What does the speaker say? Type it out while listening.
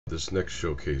This next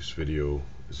showcase video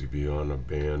is going to be on a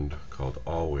band called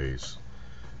Alvvays.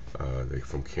 They're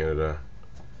from Canada,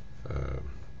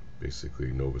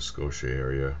 basically Nova Scotia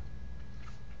area,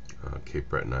 Cape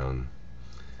Breton Island.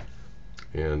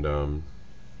 And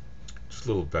just a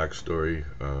little backstory.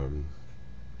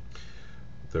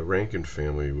 The Rankin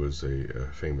family was a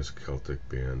famous Celtic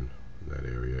band in that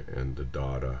area, and the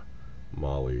daughter,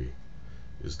 Molly,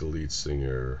 is the lead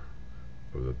singer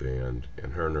of the band,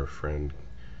 and her friend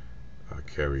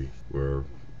Kerry were,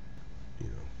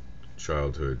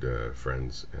 childhood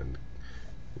friends, and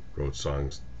wrote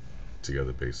songs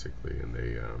together basically. And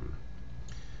they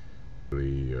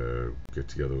really get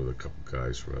together with a couple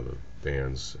guys from other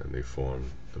bands, and they formed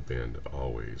the band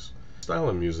Alvvays. Style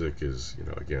of music is,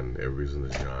 again, everybody's in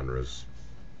the genres.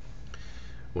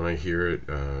 When I hear it,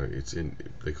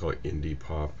 they call it indie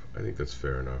pop. I think that's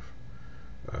fair enough.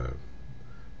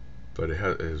 But it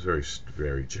has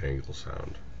very Jangle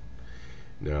sound.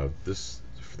 Now,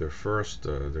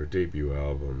 their debut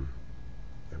album,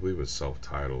 I believe it's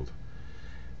self-titled.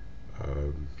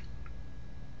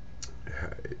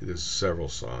 There's several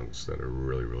songs that are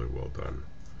really, really well done.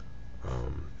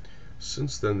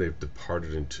 Since then, they've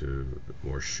departed into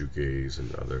more shoegaze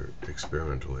and other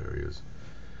experimental areas.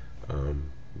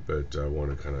 But I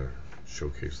want to kind of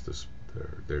showcase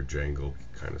their Jangle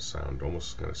kind of sound,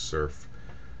 almost kind of surf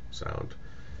sound.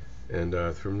 And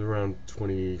from around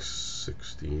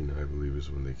 2016, I believe, is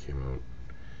when they came out,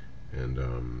 and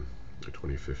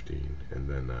 2015, and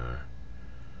then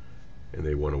and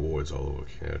they won awards all over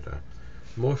Canada.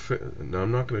 Now,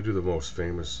 I'm not going to do the most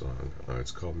famous song.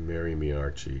 It's called "Marry Me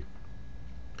Archie."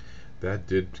 That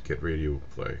did get radio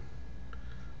play,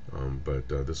 but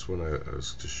this one I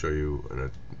was to show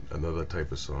you another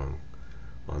type of song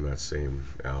on that same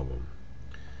album,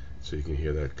 so you can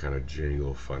hear that kind of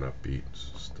Jangle, fun, upbeat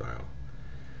style.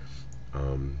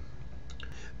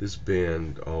 This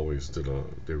band always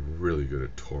they're really good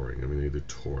at touring. I mean, they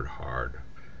toured hard.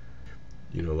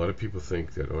 A lot of people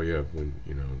think that, oh yeah, when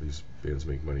these bands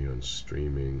make money on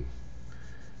streaming,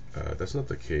 that's not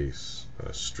the case.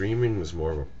 Streaming is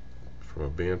more from a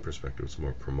band perspective, it's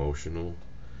more promotional,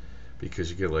 because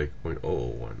you get like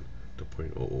 0.001 to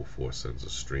 0.004 cents a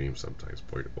stream, sometimes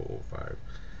 0.005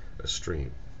 a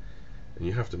stream. And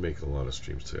you have to make a lot of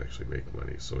streams to actually make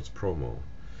money, so it's promo.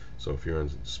 So if you're on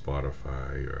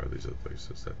Spotify or these other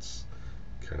places, that's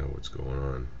kind of what's going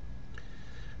on.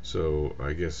 So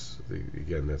I guess,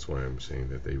 again, that's why I'm saying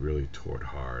that they really toured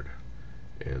hard,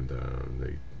 and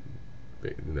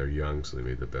they're young, so they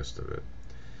made the best of it.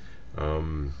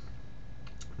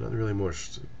 Not really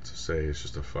much to say. It's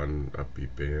just a fun,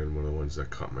 upbeat band, one of the ones that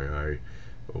caught my eye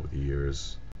over the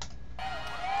years.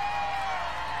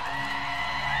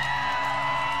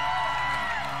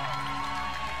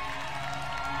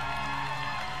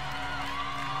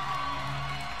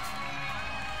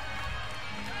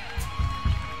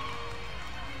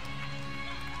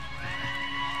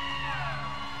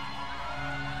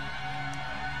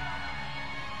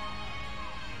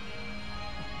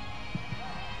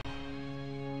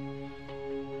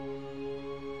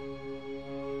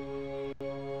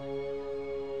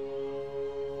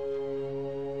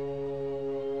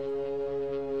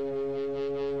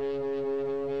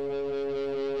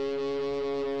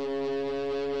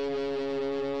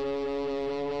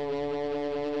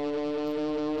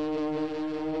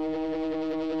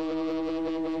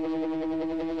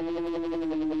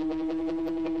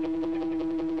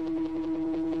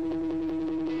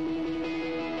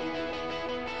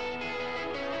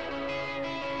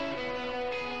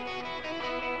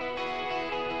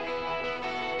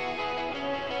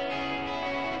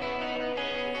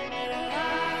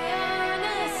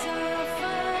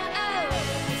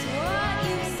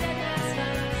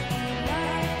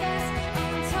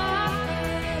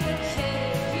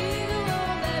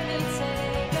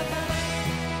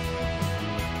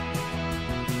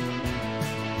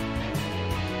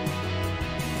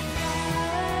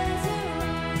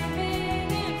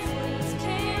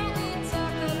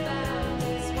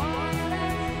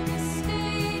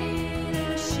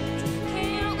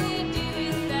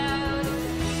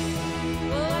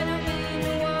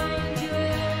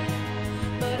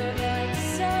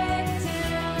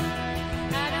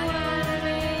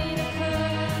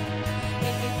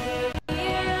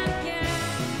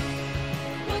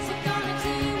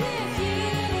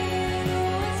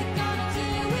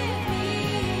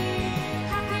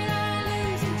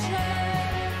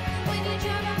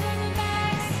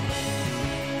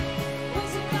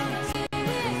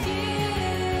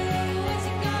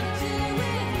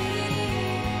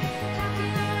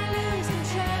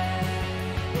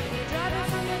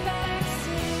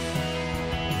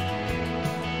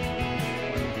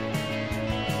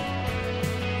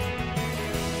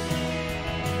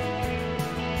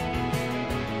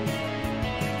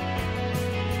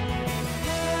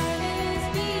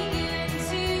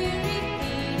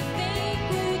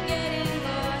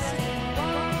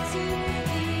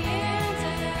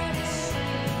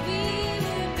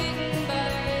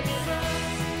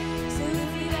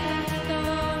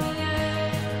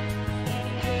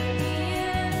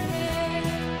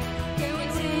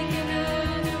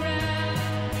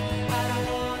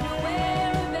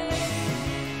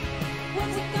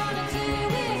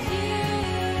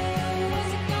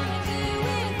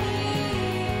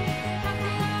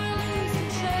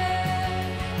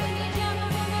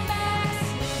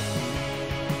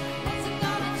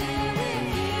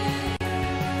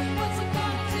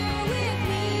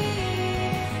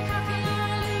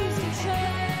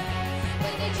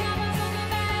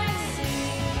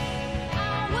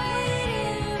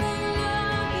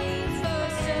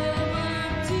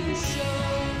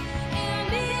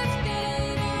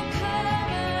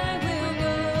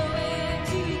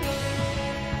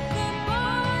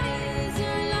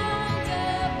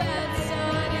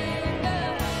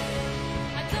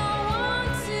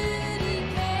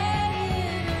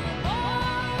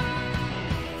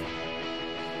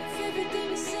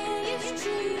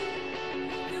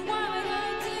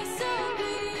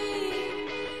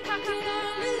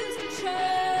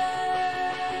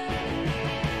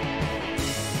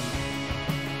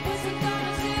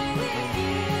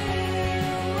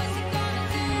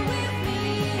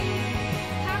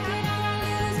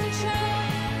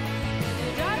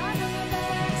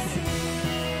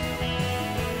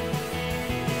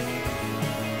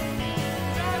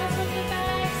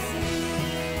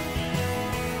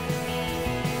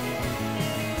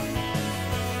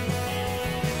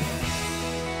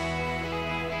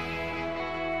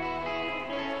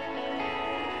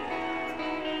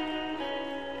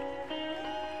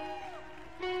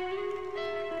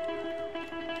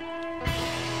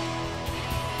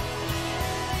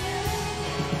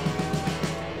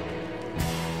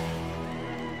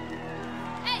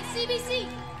 CBC.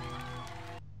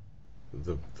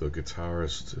 The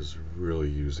guitarist is really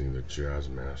using the jazz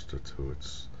master to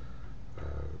its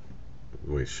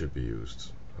the way it should be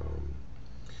used.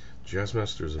 Jazz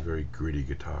master is a very gritty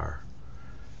guitar,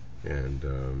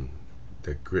 and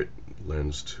that grit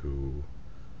lends to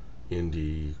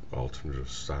indie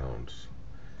alternative sounds.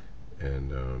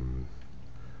 And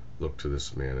look to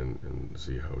this man and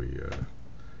see how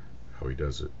he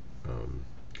does it,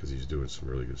 because he's doing some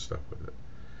really good stuff with it.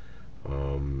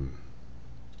 I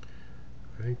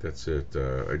think that's it.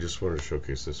 I just wanted to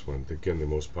showcase this one. Again, the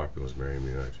most popular is Mary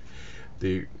Minaj.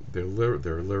 Their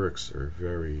lyrics are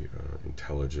very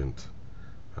intelligent,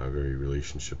 very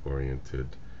relationship oriented.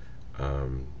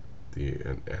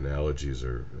 The analogies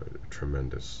are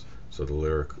tremendous. So the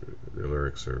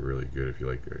lyrics are really good if you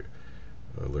like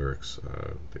lyrics.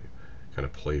 They kind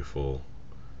of playful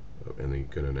and the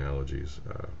good analogies.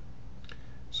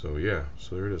 So yeah,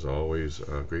 so there it is. Always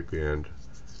a great band.